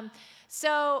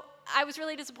 So I was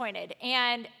really disappointed.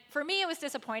 And for me, it was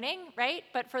disappointing, right?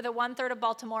 But for the 1/3 of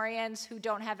Baltimoreans who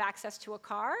don't have access to a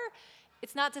car,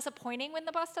 it's not disappointing when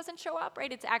the bus doesn't show up,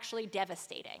 right? It's actually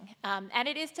devastating. And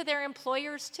it is to their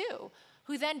employers, too,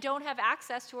 who then don't have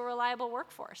access to a reliable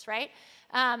workforce, right?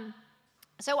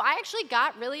 So I actually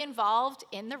got really involved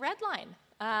in the Red Line.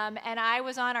 And I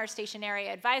was on our station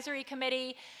area advisory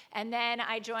committee, and then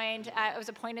I was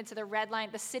appointed to the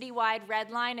citywide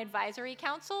Red Line Advisory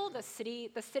Council, the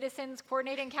Citizens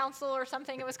Coordinating Council or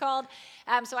something it was called.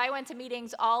 So I went to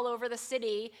meetings all over the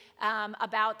city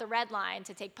about the Red Line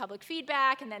to take public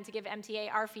feedback and then to give MTA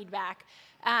our feedback.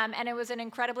 And it was an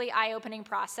incredibly eye-opening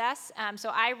process. So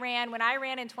when I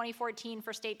ran in 2014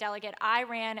 for state delegate, I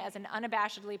ran as an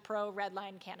unabashedly pro-Red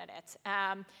Line candidate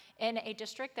in a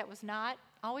district that was not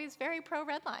always very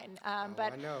pro-Red Line.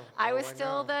 But I was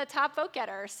still the top vote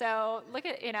getter. So look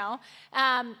at,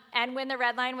 and when the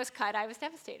Red Line was cut, I was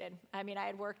devastated. I mean, I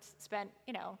had spent,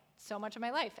 so much of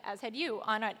my life, as had you,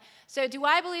 on it. So do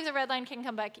I believe the Red Line can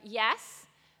come back? Yes.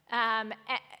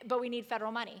 But we need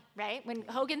federal money, right? When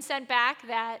Hogan sent back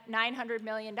that $900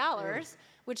 million,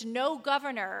 which no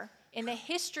governor in the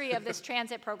history of this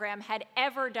transit program had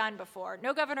ever done before.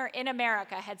 No governor in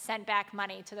America had sent back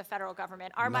money to the federal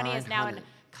government. Our money is now in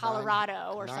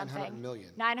Colorado or something.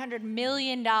 $900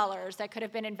 million that could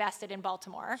have been invested in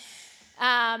Baltimore.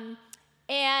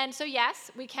 And so yes,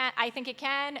 we can. I think it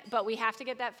can, but we have to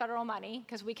get that federal money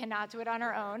because we cannot do it on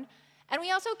our own. And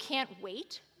we also can't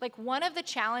wait. Like, one of the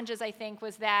challenges, I think,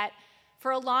 was that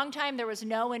for a long time there was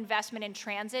no investment in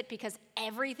transit because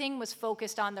everything was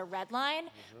focused on the Red Line,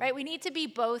 right? We need to be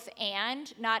both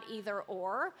and, not either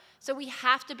or. So we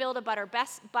have to build a better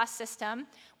bus system.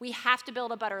 We have to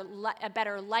build a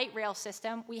better light rail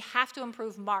system. We have to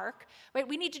improve MARC, right?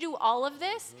 We need to do all of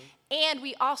this, and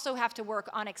we also have to work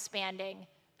on expanding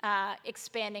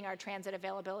our transit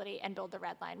availability and build the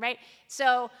Red Line, right?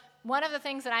 So one of the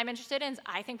things that I'm interested in is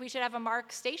I think we should have a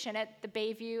MARC station at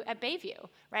Bayview,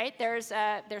 right? There's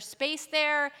space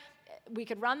there. We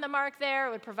could run the MARC there. It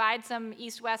would provide some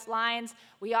east-west lines.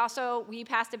 We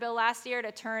passed a bill last year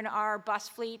to turn our bus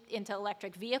fleet into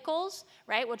electric vehicles,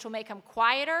 right, which will make them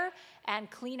quieter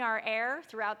and clean our air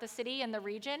throughout the city and the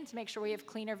region to make sure we have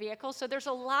cleaner vehicles. So there's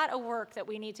a lot of work that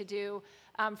we need to do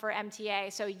for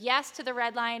MTA. So yes to the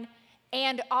Red Line,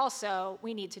 and also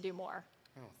we need to do more.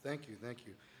 Oh, thank you.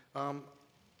 I'm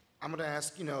going to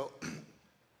ask,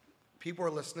 people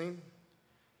are listening,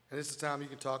 and this is the time you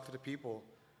can talk to the people.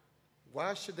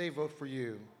 Why should they vote for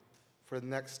you for the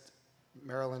next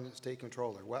Maryland State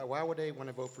Controller? Why would they want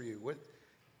to vote for you?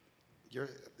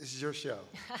 This is your show.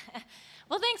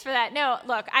 Well, thanks for that. No,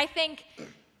 look, I think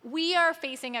we are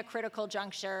facing a critical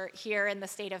juncture here in the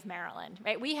state of Maryland,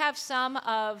 right? We have some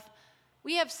of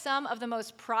the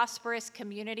most prosperous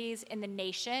communities in the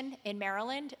nation in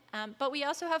Maryland, but we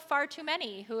also have far too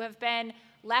many who have been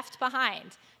left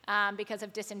behind because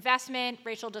of disinvestment,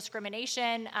 racial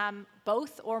discrimination,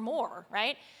 both or more,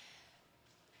 right?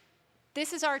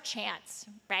 This is our chance,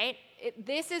 right?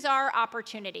 This is our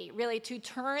opportunity, really, to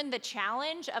turn the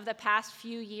challenge of the past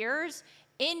few years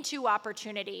into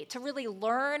opportunity, to really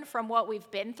learn from what we've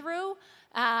been through,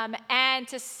 and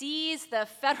to seize the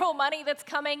federal money that's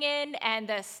coming in and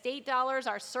the state dollars,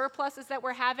 our surpluses that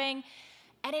we're having,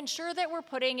 and ensure that we're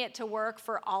putting it to work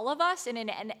for all of us in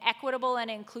an equitable and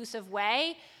inclusive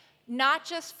way, not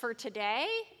just for today,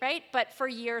 right, but for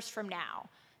years from now.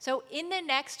 So in the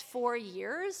next 4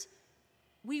 years,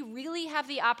 we really have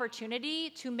the opportunity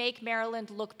to make Maryland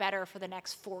look better for the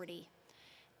next 40.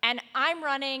 And I'm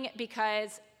running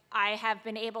because I have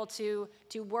been able to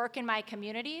work in my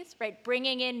communities, right?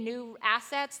 Bringing in new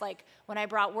assets, like when I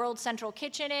brought World Central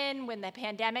Kitchen in when the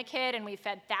pandemic hit and we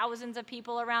fed thousands of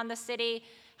people around the city,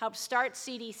 helped start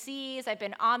CDCs. I've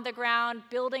been on the ground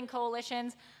building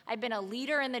coalitions. I've been a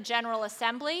leader in the General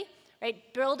Assembly,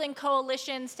 right? Building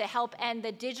coalitions to help end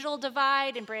the digital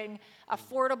divide and bring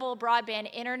affordable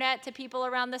broadband internet to people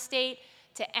around the state,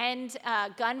 to end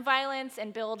gun violence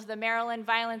and build the Maryland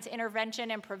Violence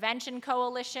Intervention and Prevention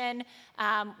Coalition.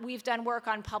 We've done work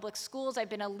on public schools. I've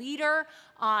been a leader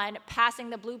on passing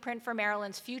the Blueprint for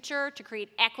Maryland's Future to create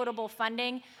equitable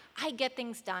funding. I get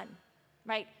things done.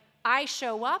 right? I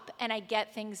show up and I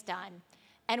get things done.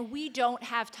 And we don't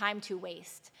have time to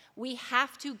waste. We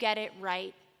have to get it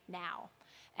right now.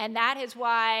 And that is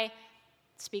why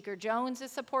Speaker Jones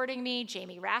is supporting me,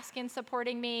 Jamie Raskin's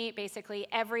supporting me, basically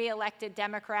every elected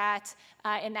Democrat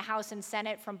in the House and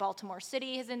Senate from Baltimore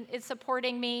City is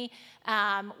supporting me,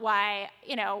 why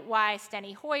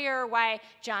Steny Hoyer, why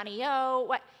Johnny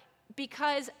O,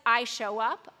 because I show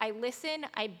up, I listen,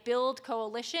 I build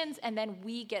coalitions, and then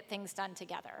we get things done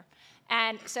together.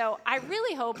 And so I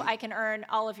really hope I can earn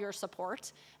all of your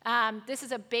support. This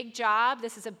is a big job,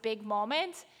 this is a big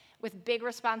moment with big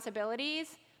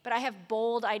responsibilities, but I have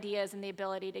bold ideas and the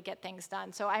ability to get things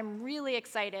done. So I'm really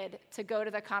excited to go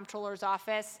to the comptroller's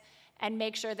office and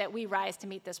make sure that we rise to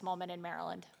meet this moment in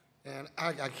Maryland. And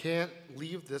I can't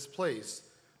leave this place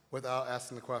without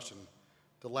asking the question.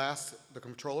 The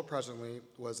comptroller presently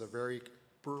was a very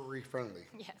brewery friendly.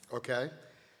 Yes. Okay?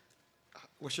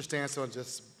 What's your stance on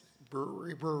just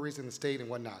breweries in the state and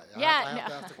whatnot? I have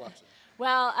to ask the question.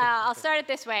 Well, I'll start it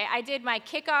this way. I did my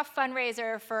kickoff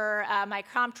fundraiser for my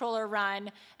comptroller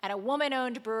run at a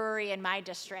woman-owned brewery in my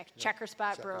district, Checker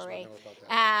Spot Brewery.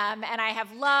 And I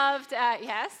have loved,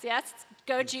 yes,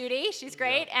 go Judy, she's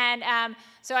great. And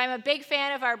so I'm a big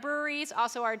fan of our breweries,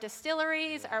 also our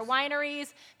distilleries, our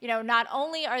wineries. Not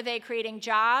only are they creating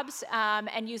jobs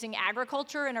and using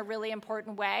agriculture in a really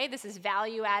important way, this is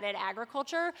value-added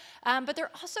agriculture, but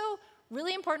they're also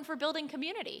really important for building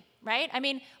community, right? I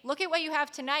mean, look at what you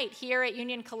have tonight here at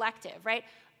Union Collective, right?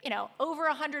 Over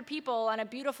 100 people on a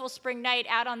beautiful spring night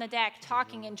out on the deck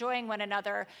talking, enjoying one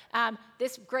another.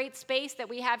 This great space that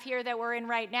we have here that we're in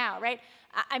right now, right?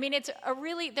 I mean,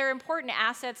 they're important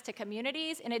assets to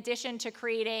communities in addition to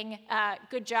creating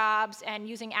good jobs and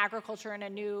using agriculture in a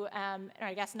new,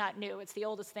 I guess not new, it's the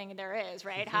oldest thing there is,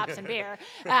 right? Hops and beer,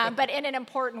 but in an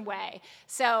important way.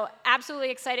 So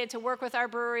absolutely excited to work with our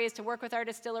breweries, to work with our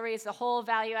distilleries, the whole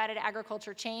value-added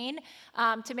agriculture chain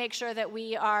to make sure that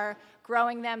we are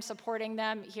growing them, supporting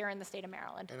them here in the state of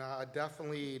Maryland. And I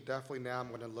definitely now I'm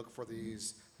going to look for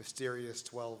these mysterious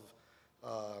 12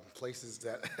 places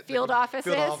that field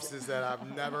offices that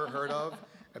I've never heard of,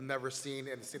 I've never seen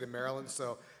in the state of Maryland.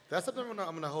 So that's something I'm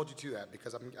going to hold you to that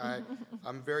because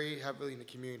I'm very heavily in the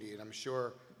community, and I'm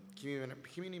sure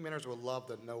community members would love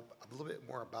to know a little bit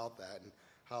more about that and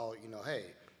how hey,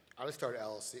 I just started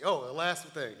LLC. Oh, the last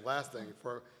thing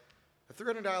for a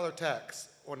 $300 tax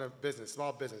on a business,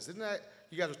 small business. Isn't that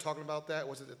you guys were talking about that?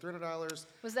 Was it the $300?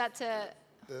 Was that to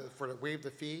waive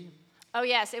the fee? Oh,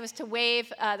 yes, it was to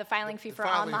waive the filing fee for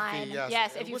online. Fee, yes.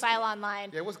 Yes, if you file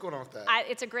online. Yeah, what's going on with that?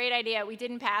 It's a great idea. We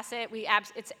didn't pass it.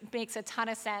 It makes a ton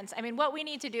of sense. I mean, what we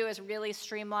need to do is really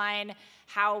streamline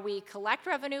how we collect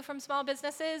revenue from small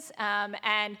businesses,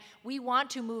 and we want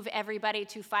to move everybody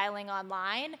to filing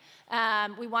online.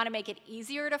 We want to make it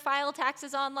easier to file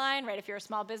taxes online, right? If you're a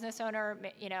small business owner,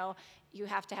 you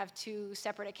have to have 2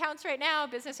 separate accounts right now,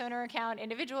 business owner account,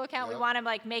 individual account. Yep. We want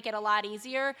to make it a lot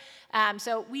easier.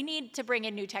 So we need to bring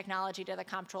in new technology to the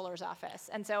comptroller's office.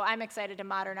 And so I'm excited to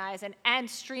modernize and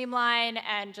streamline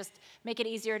and just make it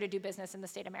easier to do business in the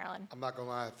state of Maryland. I'm not going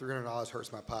to lie, $300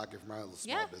 hurts my pocket for my little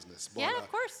small business. But, yeah, of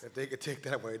course. If they could take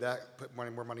that away, that put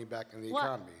more money back in the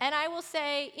economy. And I will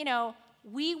say,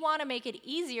 we want to make it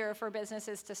easier for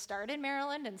businesses to start in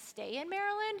Maryland and stay in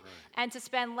Maryland, and to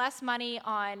spend less money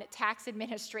on tax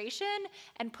administration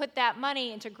and put that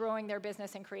money into growing their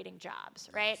business and creating jobs,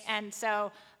 right? Yes. And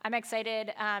so I'm excited,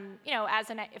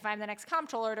 if I'm the next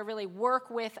comptroller, to really work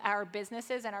with our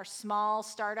businesses and our small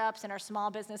startups and our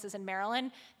small businesses in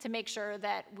Maryland to make sure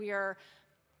that we're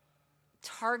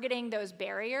targeting those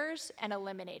barriers and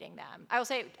eliminating them. I will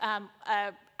say,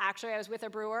 actually, I was with a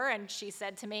brewer, and she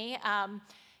said to me,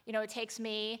 it takes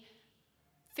me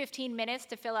 15 minutes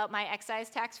to fill out my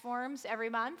excise tax forms every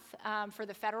month for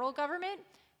the federal government.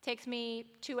 It takes me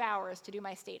 2 hours to do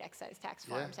my state excise tax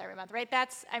forms every month, right?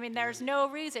 There's no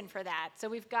reason for that, so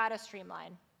we've got to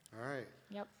streamline. All right.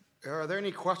 Yep. Are there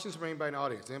any questions from anybody in the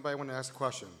audience? Anybody want to ask a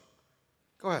question?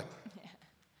 Go ahead.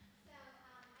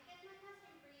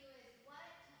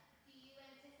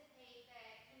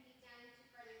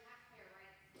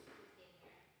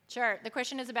 Sure. The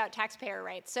question is about taxpayer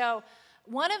rights. So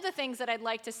one of the things that I'd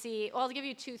like to see, I'll give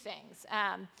you 2 things.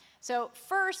 So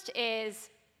first is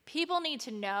people need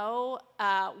to know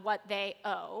what they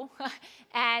owe,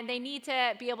 and they need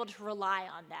to be able to rely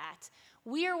on that.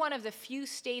 We are one of the few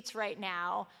states right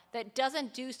now that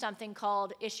doesn't do something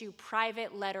called issue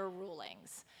private letter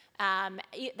rulings.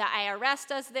 The IRS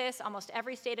does this, almost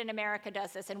every state in America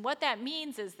does this, and what that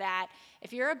means is that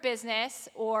if you're a business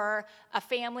or a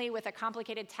family with a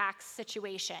complicated tax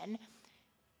situation,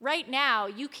 Right now,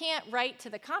 you can't write to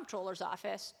the comptroller's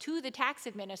office, to the tax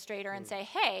administrator and say,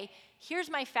 hey, here's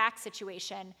my fact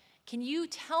situation. Can you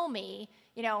tell me,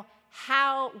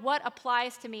 what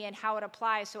applies to me and how it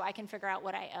applies so I can figure out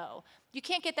what I owe? You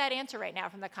can't get that answer right now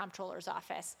from the comptroller's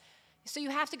office. So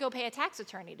you have to go pay a tax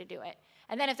attorney to do it.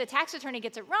 And then if the tax attorney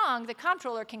gets it wrong, the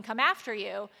comptroller can come after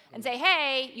you and say,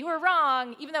 hey, you were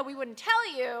wrong, even though we wouldn't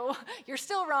tell you, you're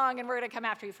still wrong and we're gonna come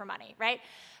after you for money, right?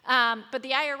 But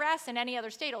the IRS and any other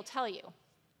state will tell you.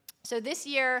 So this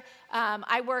year,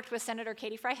 I worked with Senator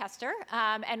Katie Fry Hester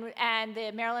and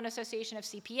the Maryland Association of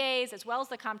CPAs, as well as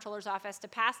the Comptroller's Office, to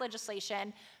pass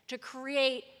legislation to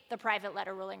create the private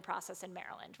letter ruling process in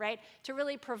Maryland, right? To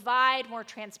really provide more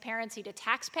transparency to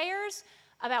taxpayers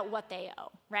about what they owe,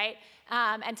 right?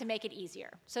 And to make it easier.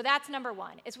 So that's number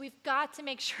one, is we've got to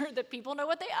make sure that people know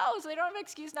what they owe so they don't have an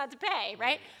excuse not to pay,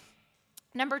 right?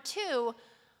 Number two,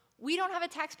 we don't have a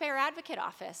taxpayer advocate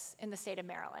office in the state of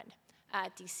Maryland.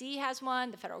 DC has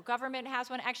one, the federal government has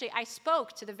one. Actually, I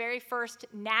spoke to the very first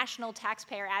national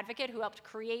taxpayer advocate who helped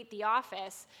create the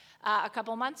office a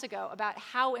couple months ago about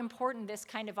how important this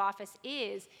kind of office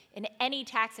is in any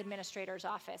tax administrator's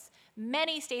office.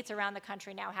 Many states around the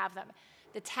country now have them.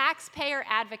 The taxpayer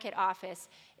advocate office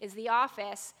is the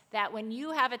office that when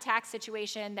you have a tax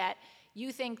situation that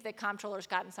you think the comptroller's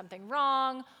gotten something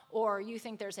wrong, or you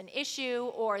think there's an issue,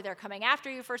 or they're coming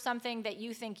after you for something that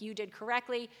you think you did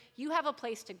correctly, you have a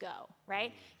place to go,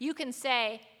 right? You can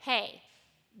say, hey,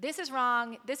 this is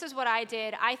wrong, this is what I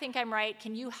did, I think I'm right,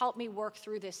 can you help me work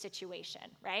through this situation,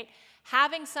 right?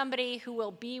 Having somebody who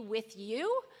will be with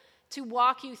you to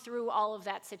walk you through all of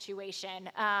that situation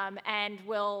and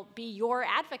will be your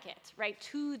advocate, right,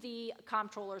 to the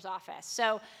comptroller's office.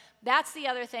 So that's the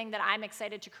other thing that I'm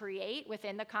excited to create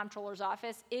within the comptroller's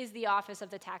office is the Office of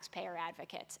the Taxpayer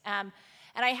Advocate. And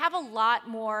I have a lot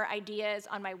more ideas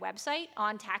on my website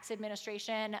on tax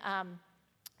administration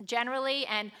generally,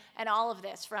 and all of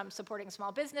this, from supporting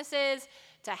small businesses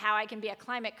to how I can be a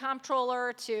climate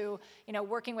comptroller to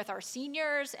working with our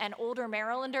seniors and older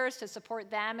Marylanders to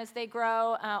support them as they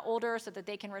grow older so that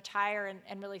they can retire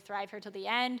and really thrive here till the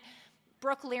end.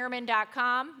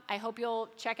 BrookeLearman.com. I hope you'll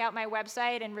check out my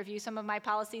website and review some of my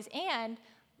policies and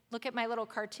look at my little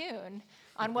cartoon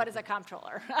on what is a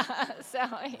comptroller. So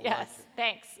yes,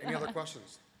 thanks. Any other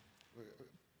questions?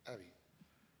 Abby.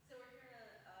 So we're here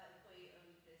at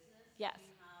employee-owned business. Yes. Do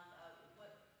you have,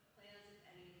 what plans, if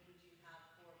any, would you have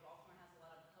for Baltimore has a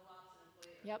lot of co-ops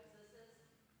and employee-owned businesses?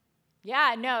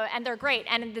 Yeah, no, and they're great.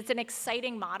 And it's an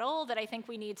exciting model that I think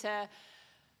we need to,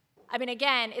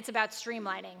 again, it's about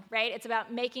streamlining, right? It's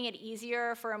about making it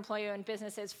easier for employee-owned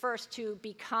businesses first to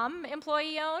become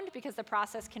employee-owned, because the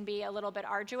process can be a little bit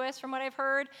arduous from what I've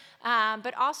heard,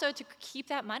 but also to keep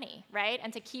that money, right?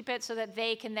 And to keep it so that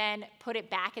they can then put it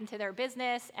back into their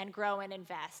business and grow and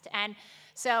invest. And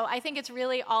so I think it's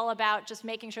really all about just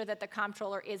making sure that the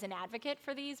comptroller is an advocate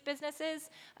for these businesses,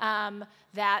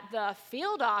 that the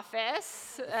field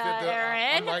office,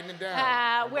 Aaron,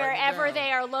 wherever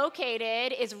they are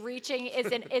located, is reaching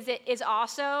is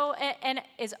also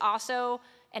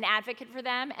an advocate for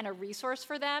them and a resource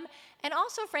for them, and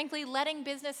also, frankly, letting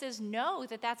businesses know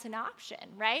that that's an option,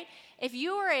 right? If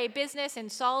you are a business in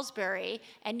Salisbury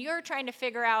and you're trying to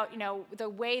figure out, the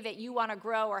way that you want to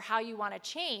grow or how you want to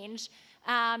change,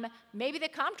 maybe the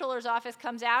comptroller's office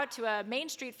comes out to a Main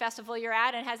Street festival you're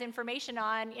at and has information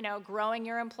on, growing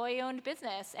your employee-owned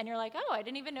business, and you're like, oh, I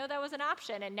didn't even know that was an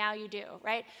option, and now you do,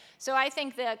 right? So I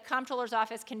think the comptroller's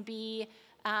office can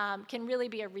really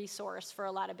be a resource for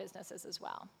a lot of businesses as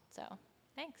well. So,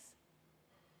 thanks.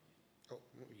 Oh,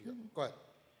 go ahead.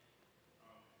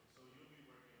 So you'll be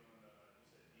working on you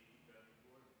said BPW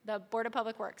board? The Board of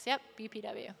Public Works, yep,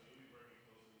 BPW.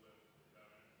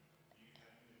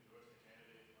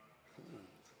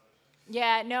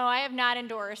 Yeah, no, I have not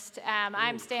endorsed.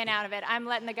 I'm staying out of it. I'm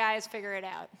letting the guys figure it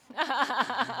out.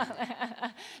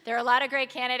 There are a lot of great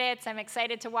candidates. I'm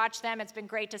excited to watch them. It's been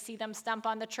great to see them stump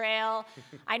on the trail.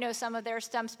 I know some of their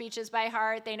stump speeches by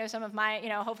heart. They know some of my,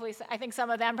 hopefully, I think some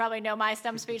of them probably know my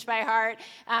stump speech by heart.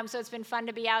 So it's been fun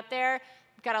to be out there.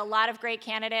 We've got a lot of great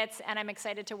candidates, and I'm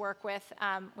excited to work with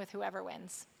whoever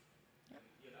wins.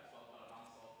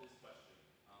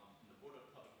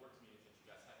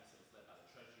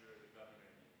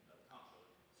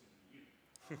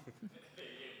 But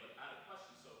I have a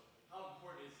question. So how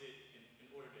important is it in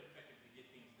order to effectively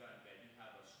get things done that you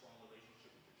have a strong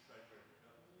relationship with the treasurer and the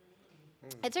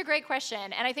governor? It's a great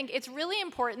question. And I think it's really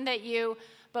important that you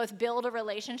both build a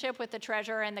relationship with the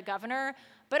treasurer and the governor,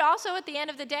 but also at the end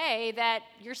of the day that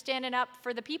you're standing up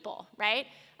for the people, right?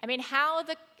 How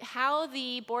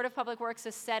the Board of Public Works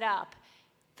is set up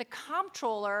The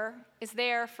comptroller is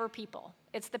there for people.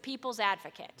 It's the people's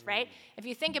advocate, right? If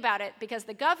you think about it, because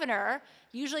the governor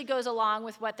usually goes along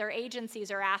with what their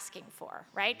agencies are asking for,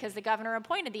 right? Because the governor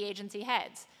appointed the agency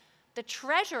heads. The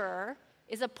treasurer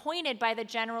is appointed by the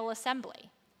General Assembly,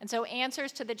 and so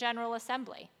answers to the General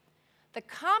Assembly. The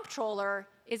comptroller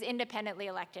is independently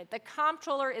elected. The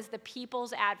comptroller is the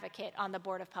people's advocate on the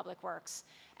Board of Public Works.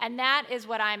 And that is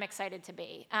what I'm excited to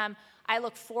be. I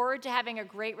look forward to having a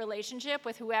great relationship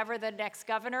with whoever the next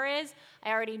governor is.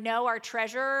 I already know our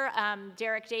treasurer,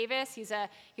 Derek Davis. He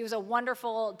was a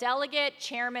wonderful delegate,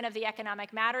 chairman of the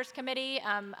Economic Matters Committee,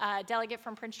 a delegate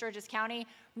from Prince George's County.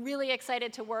 Really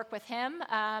excited to work with him.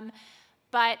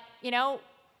 But,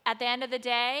 at the end of the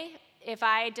day, if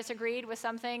I disagreed with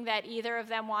something that either of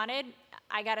them wanted,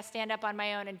 I got to stand up on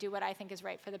my own and do what I think is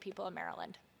right for the people of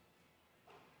Maryland.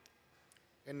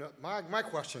 And my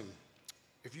question,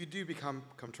 if you do become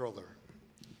comptroller,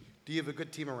 do you have a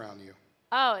good team around you?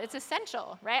 Oh, it's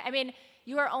essential, right? I mean,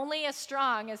 you are only as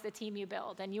strong as the team you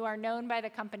build, and you are known by the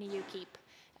company you keep.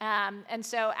 And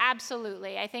so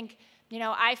absolutely, I think,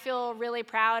 I feel really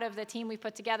proud of the team we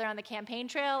put together on the campaign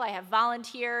trail. I have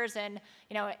volunteers and,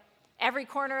 every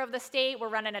corner of the state. We're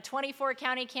running a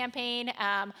 24-county campaign.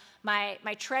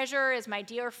 My treasurer is my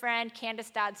dear friend,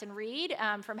 Candace Dodson-Reed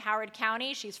from Howard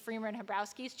County. She's Freeman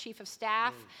Hrabowski's chief of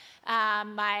staff.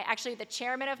 Actually, the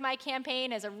chairman of my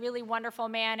campaign is a really wonderful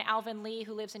man, Alvin Lee,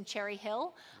 who lives in Cherry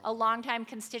Hill, a longtime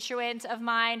constituent of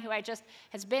mine who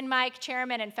has been my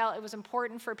chairman and felt it was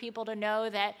important for people to know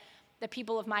that the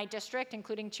people of my district,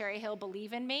 including Cherry Hill,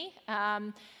 believe in me.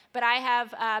 But I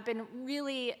have been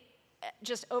really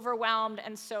just overwhelmed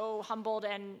and so humbled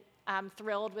and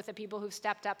thrilled with the people who've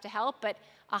stepped up to help. But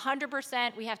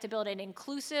 100%, we have to build an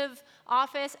inclusive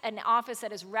office, an office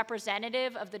that is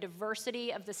representative of the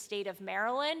diversity of the state of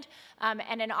Maryland,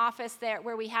 and an office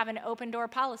where we have an open door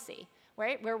policy,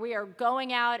 right? Where we are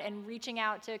going out and reaching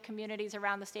out to communities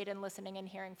around the state and listening and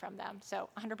hearing from them. So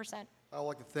 100%. I'd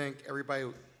like to thank everybody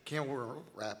who came. We're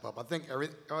wrap up. I'd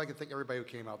like to thank everybody who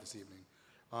came out this evening.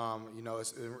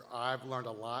 I've learned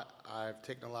a lot. I've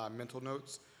taken a lot of mental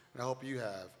notes, and I hope you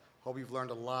have. Hope you've learned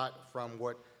a lot from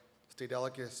what state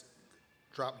delegates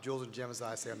drop jewels and gems, as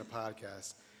I say on the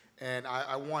podcast. And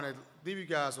I want to leave you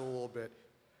guys a little bit.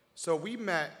 So we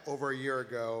met over a year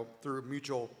ago through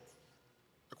mutual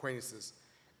acquaintances,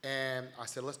 and I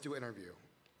said, let's do an interview.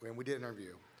 And we did an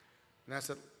interview. And I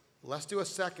said, let's do a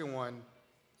second one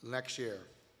next year.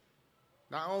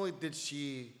 Not only did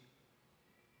she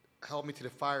held me to the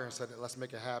fire and said, let's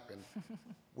make it happen,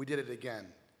 we did it again.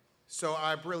 So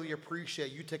I really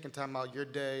appreciate you taking time out your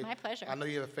day. My pleasure. I know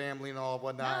you have a family and all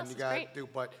whatnot, and you got to do,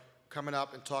 but coming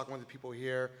up and talking with the people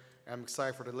here, and I'm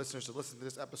excited for the listeners to listen to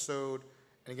this episode.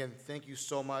 And again, thank you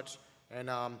so much. And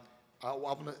I'm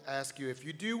going to ask you, if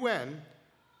you do win,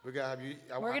 we're going to have you.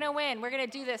 We're going to win. We're going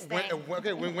to do this thing.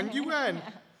 When you win,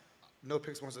 No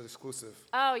Picks wants an exclusive.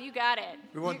 Oh, you got it.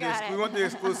 We want the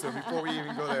exclusive before we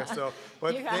even go there. So,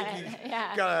 but you got thank it. you.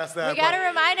 Yeah. Gotta ask that. We got to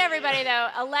remind everybody though,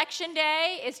 Election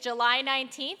Day is July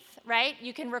 19th, right?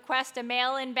 You can request a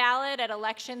mail-in ballot at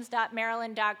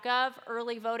elections.maryland.gov.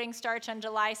 Early voting starts on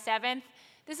July 7th.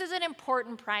 This is an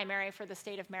important primary for the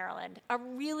state of Maryland, a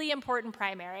really important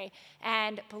primary.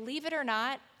 And believe it or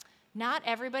not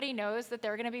everybody knows that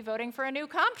they're going to be voting for a new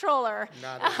comptroller.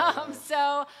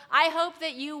 So I hope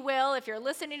that you will, if you're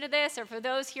listening to this, or for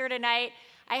those here tonight,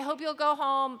 I hope you'll go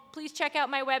home. Please check out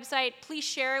my website. Please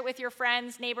share it with your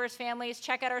friends, neighbors, families.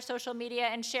 Check out our social media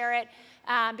and share it,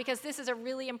 because this is a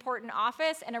really important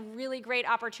office and a really great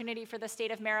opportunity for the state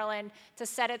of Maryland to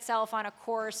set itself on a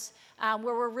course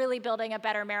where we're really building a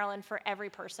better Maryland for every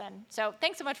person. So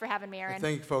thanks so much for having me, Aaron.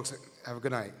 Thank you, folks. Have a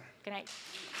good night. Good night.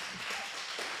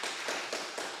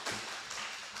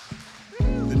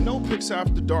 The No Picks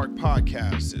After Dark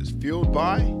podcast is fueled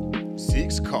by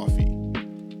Zeke's Coffee.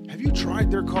 Have you tried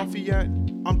their coffee yet?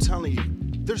 I'm telling you,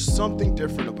 there's something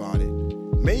different about it.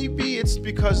 Maybe it's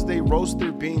because they roast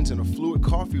their beans in a fluid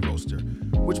coffee roaster,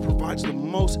 which provides the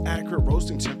most accurate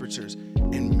roasting temperatures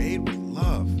and made with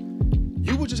love.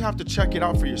 You will just have to check it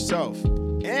out for yourself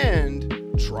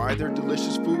and try their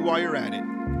delicious food while you're at it.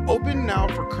 Open now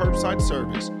for curbside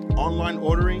service, online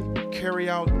ordering, carry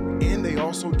out, and they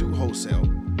also do wholesale.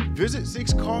 Visit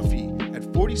Zeke's Coffee at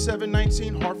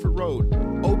 4719 Hartford Road.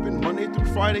 Open Monday through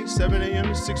Friday, 7 a.m.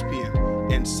 to 6 p.m.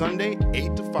 and Sunday,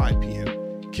 8 to 5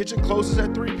 p.m. Kitchen closes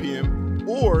at 3 p.m.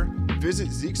 or visit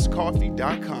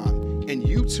Zeke'sCoffee.com and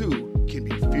you too can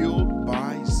be fueled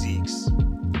by Zeke's.